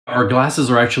Our glasses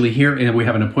are actually here and we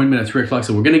have an appointment at 3 o'clock.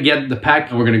 So we're gonna get the pack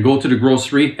and we're gonna go to the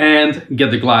grocery and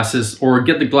get the glasses, or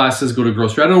get the glasses, go to the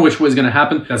grocery. I don't know which way is gonna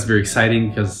happen. That's very exciting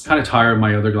because I'm kind of tired of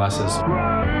my other glasses.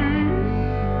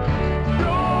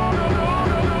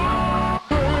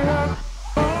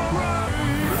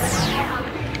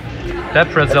 That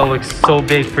pretzel looks so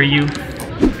big for you.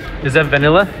 Is that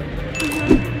vanilla?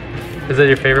 Is that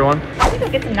your favorite one? I think I'll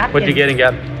get some napkins. What you getting,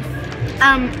 Gab?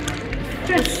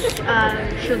 Just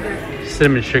sugar.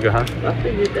 Cinnamon sugar, huh?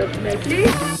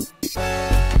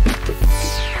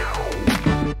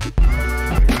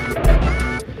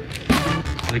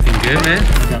 Looking good, man.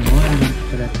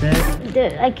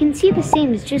 I can see the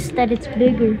same, it's just that it's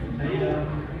bigger.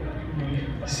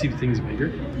 See the thing's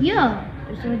bigger? Yeah,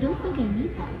 so I don't think I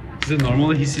need that. Is it normal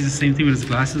that he sees the same thing with his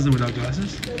glasses and without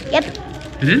glasses? Yep.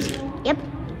 It is? Yep.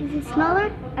 Is it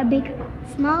smaller or bigger?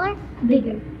 Smaller,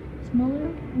 bigger. Smaller,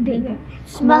 bigger.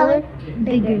 Smaller,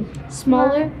 bigger.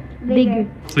 Smaller, bigger.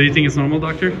 So you think it's normal,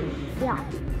 doctor? Yeah.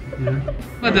 Yeah.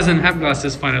 Well, doesn't have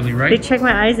glasses finally, They right? check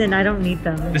my eyes and I don't need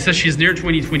them. They said she's near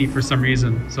 20/20 for some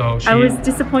reason, so she... I was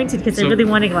disappointed because I So- really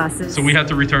wanted glasses. So we had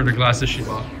to return the glasses she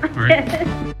bought, all right?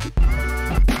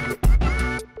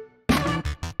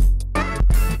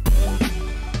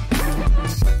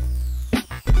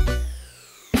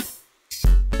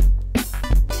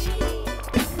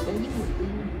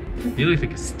 You look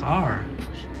like a star.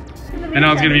 And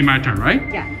now it's gonna be my turn, right?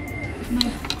 Yeah.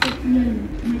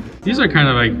 These are kind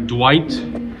of like Dwight.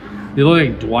 They look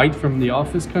like Dwight from The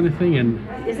Office kind of thing. And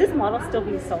Is this model still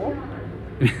being sold?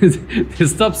 they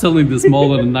stopped selling this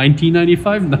model in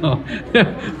 1995? No.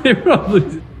 They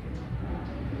probably...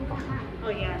 Oh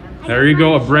yeah. There you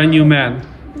go, a brand new man.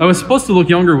 I was supposed to look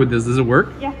younger with this. Does it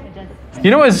work? Yeah, it does.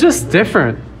 You know, it's just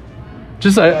different.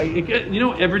 Just, you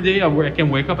know, every day I can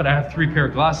wake up and I have 3 pair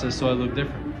of glasses, so I look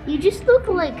different. You just look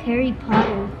like Harry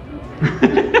Potter. You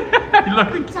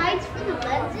look like... Besides for the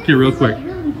lenses, Okay, real quick.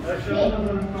 really thick.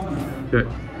 Okay.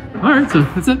 All right, so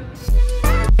that's it.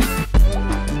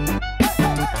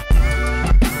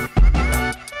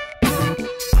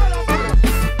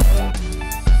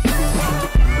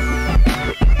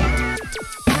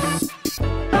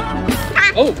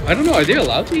 Oh, I don't know. Are they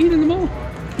allowed to eat in the mall?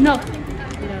 No.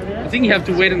 I think you have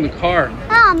to wait in the car.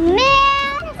 Oh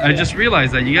man! I just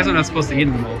realized that you guys are not supposed to eat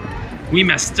in the mall. We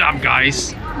messed up,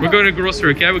 guys. We're going to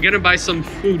grocery, okay? We're gonna buy some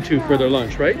food too for their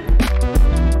lunch, right?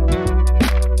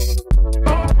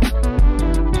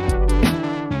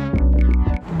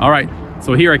 All right,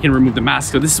 so here I can remove the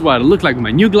mask. So this is what I look like with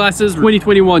my new glasses.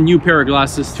 2021 new pair of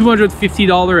glasses,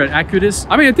 $250 at Acutus.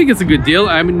 I mean, I think it's a good deal.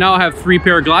 I mean, now I have 3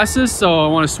 pair of glasses, so I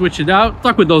want to switch it out.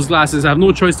 Stuck with those glasses, I have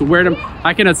no choice to wear them.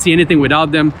 I cannot see anything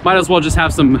without them. Might as well just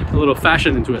have a little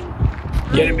fashion into it.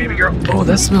 Get it, baby girl. Oh,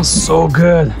 that smells so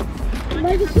good.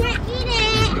 But you can't eat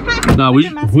it! No,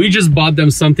 we just bought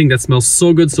them something that smells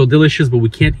so good, so delicious, but we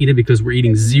can't eat it because we're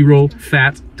eating 0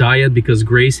 fat diet because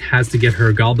Grace has to get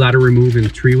her gallbladder removed in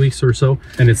 3 weeks or so,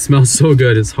 and it smells so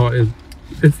good. It's horrible,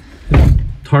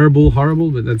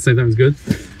 but at the same time it's good.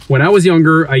 When I was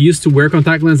younger, I used to wear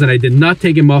contact lenses and I did not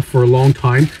take them off for a long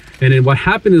time, and then what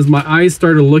happened is my eyes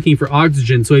started looking for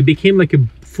oxygen, so it became like a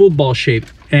football shape,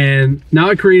 and now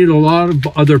it created a lot of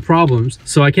other problems.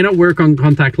 So I cannot wear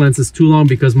contact lenses too long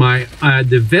because my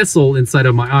the vessel inside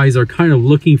of my eyes are kind of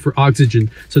looking for oxygen,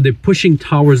 so they're pushing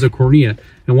towards the cornea,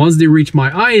 and once they reach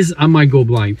my eyes I might go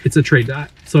blind. It's a trait.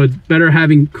 So it's better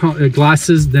having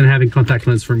glasses than having contact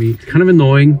lens for me. It's kind of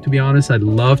annoying, to be honest. I'd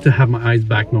love to have my eyes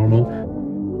back normal.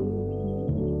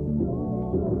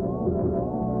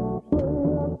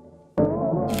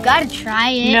 You gotta try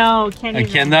it. No, can't I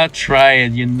even. cannot try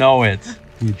it, you know it.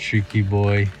 You tricky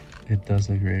boy. It does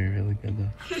look really, really good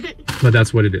though. But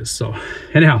that's what it is. So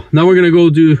anyhow, now we're gonna go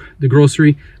do the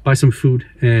grocery, buy some food,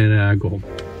 and go home.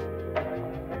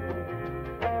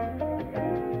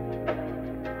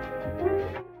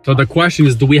 So the question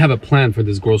is, do we have a plan for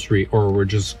this grocery, or we're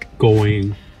just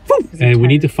going? And we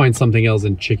need to find something else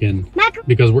than chicken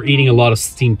because we're eating a lot of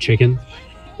steamed chicken.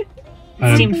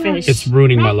 Steamed fish. It's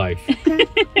ruining my life.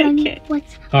 Okay.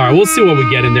 What's All right, we'll see what we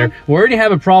get in there. We already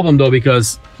have a problem though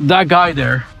because that guy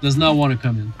there does not want to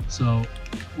come in. So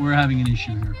we're having an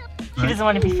issue here. He doesn't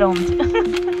want to be filmed. He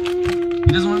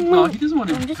doesn't want. Well, he doesn't want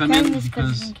I'm to just come trying in this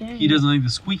 'cause because I'm curious. he doesn't like the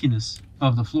squeakiness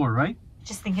of the floor, right?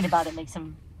 Just thinking about it makes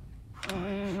him.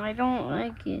 I don't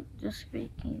like it, just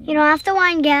speaking. You don't have to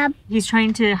whine, Gab. He's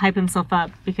trying to hype himself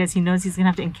up because he knows he's gonna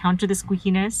have to encounter the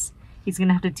squeakiness. He's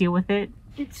gonna have to deal with it.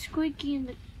 It's squeaky in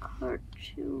the cart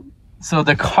too. So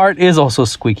the cart is also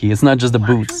squeaky. It's not just the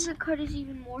boots. The cart is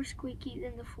even more squeaky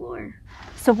than the floor.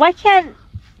 So why can't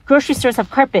grocery stores have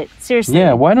carpet. Seriously.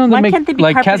 Yeah, why don't they make can't they be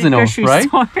like carpeted casino, grocery right?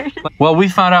 stores? Well, we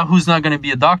found out who's not going to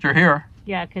be a doctor here.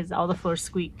 Yeah, because all the floors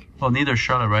squeak. Well, neither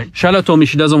Charlotte, right? Charlotte told me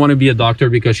she doesn't want to be a doctor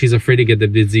because she's afraid to get the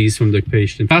disease from the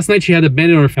patient. Last night she had a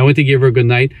band on her. I went to give her a good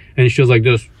night and she was like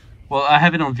this. Well, I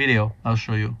have it on video. I'll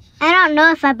show you. I don't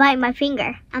know if I bite my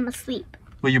finger. I'm asleep.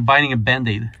 Well, you're biting a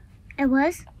Band-Aid. It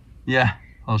was? Yeah,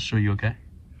 I'll show you, okay?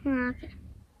 Okay.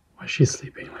 Why is she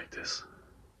sleeping like this?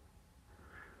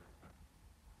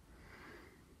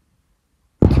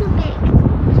 Too big.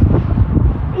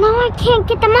 No, I can't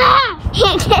get them off.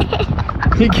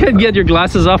 You can't get your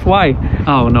glasses off? Why?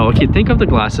 Oh, no. Okay, take off the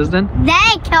glasses then.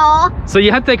 Thank you. So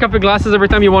you have to take off your glasses every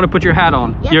time you want to put your hat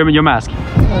on, Yep. your mask.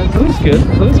 Looks good.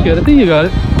 Looks good. I think you got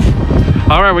it.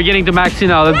 All right, we're getting to Maxi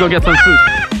now. Let's go get some food.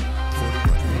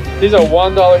 These are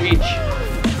 $1 each.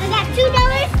 I got $2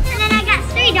 and then I got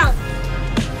 $3.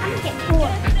 I'm gonna get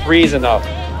 4. 3 is enough.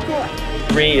 4.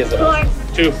 3 is enough.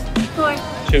 4. 2, 4.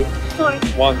 2, 4.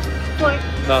 1, 4.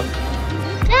 none.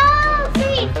 No,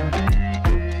 3.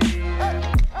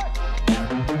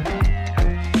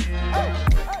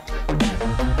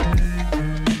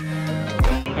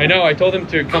 I know. I told him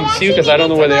to come see you because I don't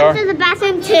know where they are. To the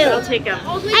bathroom too. I'll take them.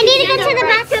 I need to go to the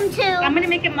bathroom too. I'm gonna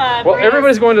make them. Well,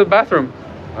 everybody's going to the bathroom.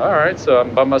 All right, so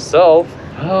I'm by myself.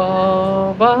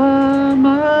 All by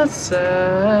myself.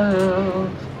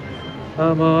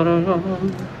 I'm on a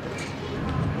run.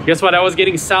 Guess what? I was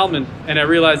getting salmon, and I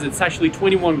realized it's actually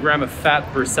 21 grams of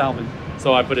fat per salmon.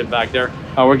 So I put it back there.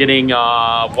 We're getting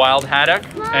wild haddock,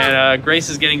 and Grace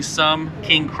is getting some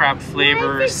king crab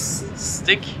flavor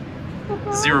stick.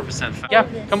 0% fat. Yeah,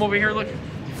 come over here, look.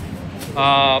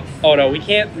 Oh no, we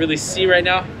can't really see right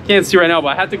now. Can't see right now, but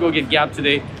I had to go get Gab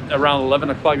today around 11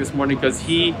 o'clock this morning because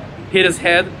he hit his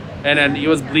head and then he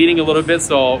was bleeding a little bit.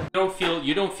 So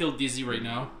you don't feel dizzy right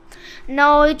now,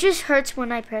 No, it just hurts when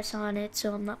I press on it,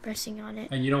 so I'm not pressing on it.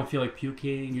 and you don't feel like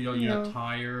puking. You're No. not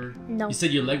tired. No. You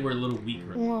said your leg were a little weak,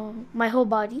 right? Well, my whole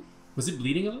body. Was it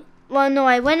bleeding a little? Well, no,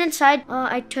 I went inside,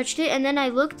 I touched it, and then I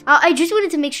looked. I just wanted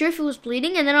to make sure if it was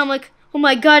bleeding, and then I'm like, oh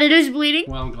my god, it is bleeding.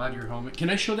 Well, I'm glad you're home. Can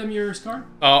I show them your scar?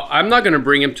 I'm not gonna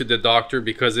bring him to the doctor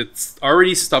because it's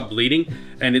already stopped bleeding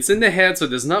and it's in the head, so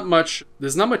there's not much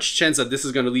chance that this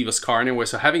is gonna leave a scar anyway.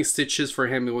 So having stitches for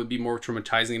him, it would be more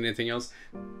traumatizing than anything else.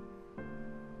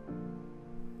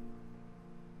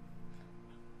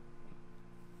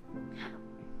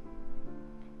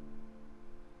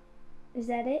 Is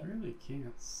that it? I really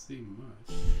can't see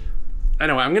much.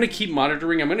 Anyway, I'm gonna keep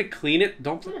monitoring. I'm gonna clean it.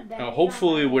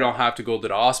 Hopefully we don't have to go to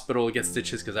the hospital to get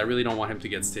stitches because I really don't want him to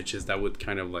get stitches. That would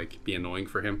kind of like be annoying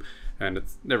for him, and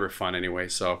it's never fun anyway.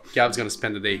 So Gab's gonna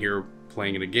spend the day here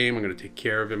playing in a game. I'm gonna take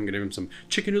care of him. I'm gonna give him some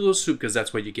chicken noodle soup because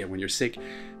that's what you get when you're sick.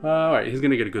 All right, he's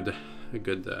gonna get a good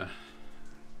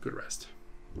rest.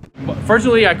 But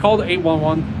fortunately, I called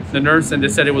 811, the nurse, and they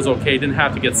said it was okay. Didn't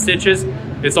have to get stitches.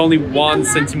 It's only 1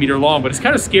 centimeter long, but it's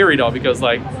kind of scary though because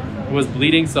like it was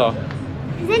bleeding. So.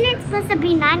 Isn't it supposed to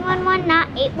be 911, not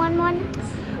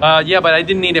 811? Yeah, but I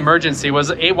didn't need emergency. It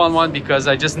was 811 because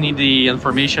I just need the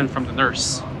information from the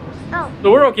nurse. Oh.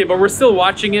 So we're okay, but we're still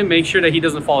watching him, make sure that he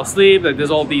doesn't fall asleep, that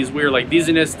there's all these weird like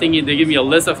dizziness thingy. They give me a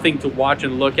list of things to watch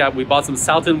and look at. We bought some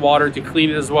salt and water to clean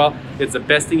it as well. It's the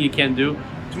best thing you can do.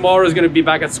 Tomorrow is gonna be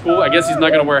back at school. I guess he's not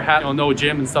gonna wear a hat, no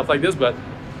gym and stuff like this, but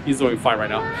he's doing fine right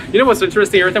now. You know what's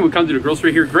interesting? Every time we come to the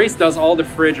grocery here, Grace does all the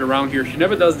fridge around here. She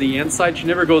never does the inside. She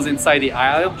never goes inside the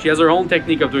aisle. She has her own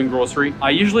technique of doing grocery. I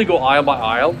usually go aisle by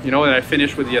aisle, and I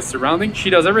finish with the surrounding. She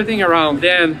does everything around.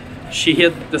 Then she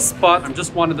hit the spot. I'm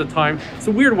just one at a time. It's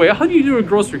a weird way. How do you do a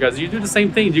grocery, guys? You do the same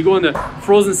thing. Do you go in the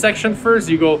frozen section first?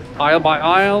 Do you go aisle by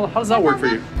aisle? How does that work for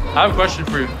you? I have a question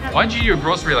for you. Why'd you do your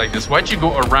grocery like this? Why'd you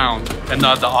go around and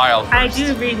not the aisle first? I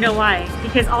do really know why.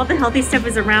 Because all the healthy stuff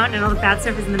is around and all the bad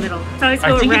stuff is in the middle. So I always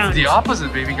go I think around. it's the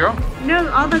opposite, baby girl. No,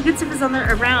 all the good stuff is on the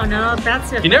around and all the bad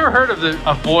stuff. You never heard of the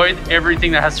avoid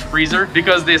everything that has freezer?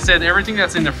 Because they said everything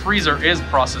that's in the freezer is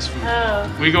processed food.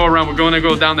 Oh. We go around, we're going to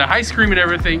go down the ice cream and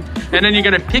everything. And then you're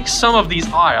going to pick some of these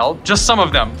aisle, just some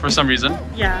of them for some reason.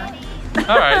 Yeah.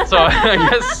 All right, so I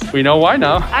guess we know why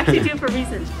now. I actually do it for a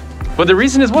reason. But the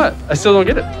reason is what? I still don't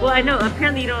get it. Well, I know.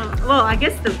 Apparently you don't. Well, I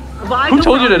guess the. Well, I Who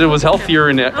told you that it was healthier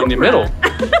in the middle?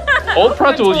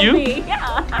 Oprah told you? Me,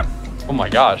 yeah. Oh my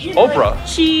gosh, You know, Oprah. like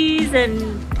cheese and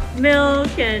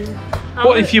milk and.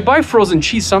 Well, if you buy frozen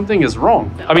cheese, something is wrong.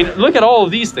 I mean, look at all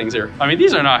of these things here. I mean,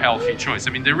 these are not healthy choice.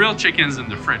 I mean, the real chicken's in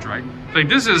the fridge, right? Like,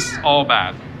 this is all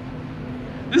bad.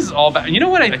 This is all bad. You know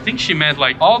what? I think she meant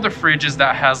like all the fridges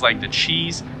that has like the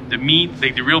cheese the meat,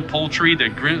 like the real poultry, the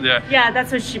grill, Yeah,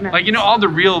 that's what she meant. like, you know, all the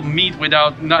real meat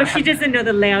without not. But she doesn't know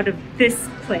the layout of this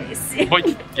place. But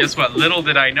guess what? Little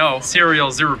did I know, cereal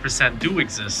 0% do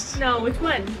exist. No, which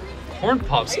one? Corn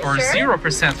Pops are sure?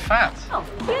 0% fat. Oh,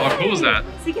 How cool is that?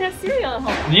 So you can have cereal at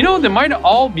home. You know, they might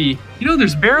all be. You know,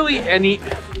 there's barely any.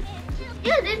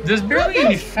 There's barely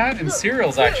any fat in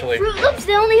cereals, actually. Fruit Loops,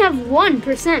 they only have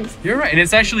 1%. You're right, and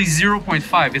it's actually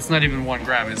 0.5. It's not even 1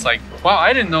 gram. It's like, wow,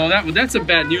 I didn't know that. Well, that's a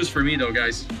bad news for me, though,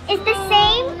 guys. It's the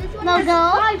same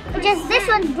logo, just this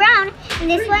one's brown and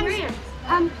this one's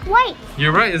white.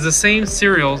 You're right. It's the same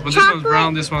cereals, but this one's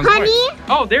brown. This one's honey. white.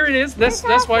 Oh, there it is. That's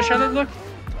why, Shannon. Look,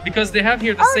 because they have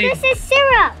here the same. Oh, this is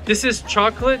syrup. This is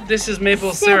chocolate. This is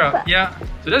maple syrup. Yeah.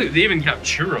 So they even have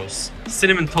churros,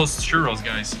 cinnamon toast churros,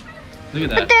 guys. Look at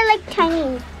that. But they're like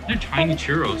tiny. They're tiny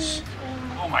churros.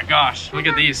 Oh my gosh, look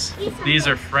at these. These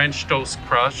are French toast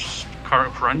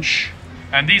crunch.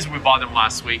 And these, we bought them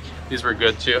last week. These were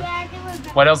good too. Yeah, they were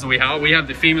good. What else do we have? We have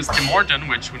the famous Tim Horton,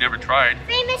 which we never tried.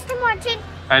 Famous Tim Horton.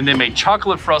 And they make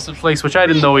chocolate frosted flakes, which I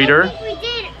didn't know either. We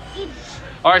did.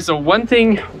 All right, so one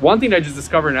thing I just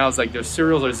discovered now is like their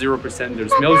cereals are 0%,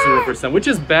 there's milk 0%, which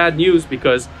is bad news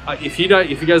because if you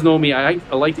guys know me, I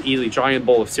like to eat a giant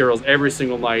bowl of cereals every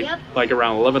single night, like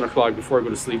around 11 o'clock before I go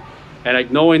to sleep. And like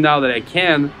knowing now that I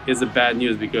can is a bad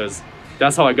news because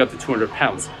that's how I got to 200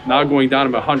 pounds. Now going down,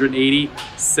 I'm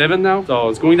 187 now, so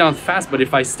it's going down fast. But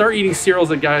if I start eating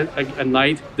cereals at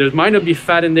night, there might not be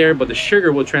fat in there, but the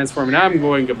sugar will transform, and I'm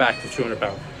going to go back to 200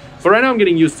 pounds. But right now I'm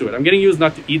getting used to it. I'm getting used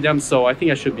not to eat them, so I think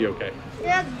I should be okay.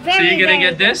 Very, so you're gonna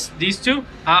get these two,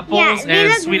 apples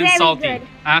and sweet and salty. Good.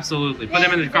 Absolutely. Put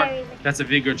them in the cart. Very good. That's a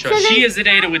very good choice. She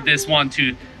hesitated with this one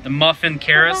too. The muffin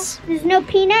carrots. There's no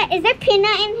peanut. Is there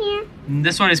peanut in here?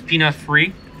 This one is peanut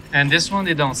free. And this one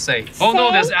they don't say. Oh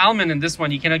no, there's almond in this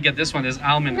one. You cannot get this one. There's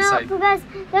almond inside. No, because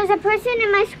there's a person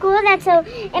in my school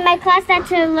in my class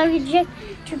that's allergic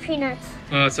to peanuts.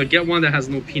 So get one that has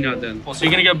no peanut then. So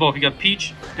you're gonna get both. You got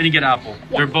peach and you get apple.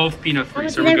 Yeah. They're both peanut free,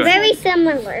 so we're They're good. very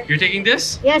similar. You're taking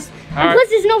this? Yes. All right. Plus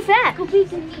there's no fat.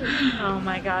 Oh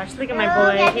my gosh, look at my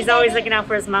boy. He's always looking out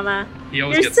for his mama. He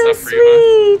always You're gets so stuff for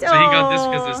you, sweet. huh? So he got this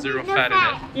because there's zero fat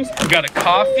in it. We got a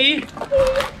coffee.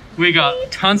 We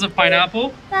got tons of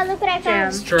pineapple. Wow, look what I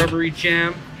found. Strawberry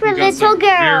jam. For We got little some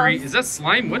girls. Is that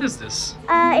slime? What is this?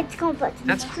 It's complex.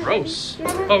 That's gross.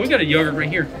 Oh, we got a yogurt right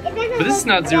here. But this is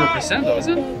not 0% though, is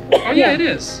it? Oh yeah, it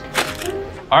is.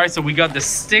 All right, so we got the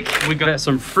stick. We got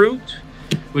some fruit.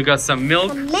 We got some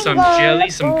milk, some jelly,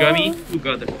 some gummy. We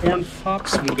got the corn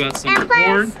pops. We got some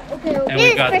corn. And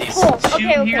we got these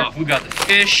two here. We got the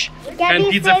fish and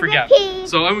pizza for Gab.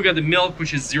 So and we got the milk,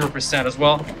 which is 0% as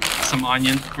well. Some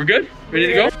onion. We're good? Ready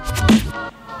to go?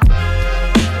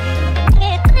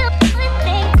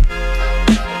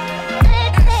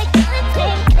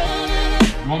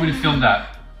 You want me to film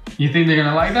that? You think they're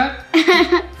gonna like that?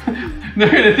 They're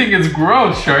gonna think it's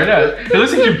gross, right? It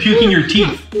looks like you're puking your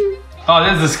teeth. Oh,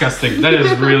 that's disgusting. That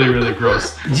is really, really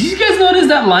gross. Did you guys notice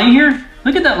that line here?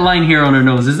 Look at that line here on her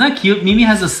nose. Isn't that cute? Mimi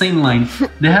has the same line.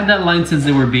 They had that line since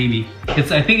they were baby. I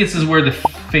think this is where the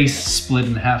face split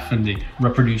in half and they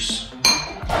reproduce.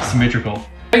 Symmetrical.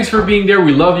 Thanks for being there.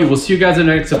 We love you. We'll see you guys in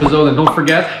the next episode. And don't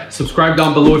forget, subscribe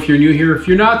down below if you're new here. If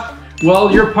you're not,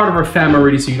 well, you're part of our fam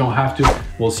already, so you don't have to.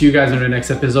 We'll see you guys in the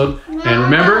next episode. And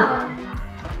remember,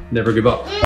 never give up.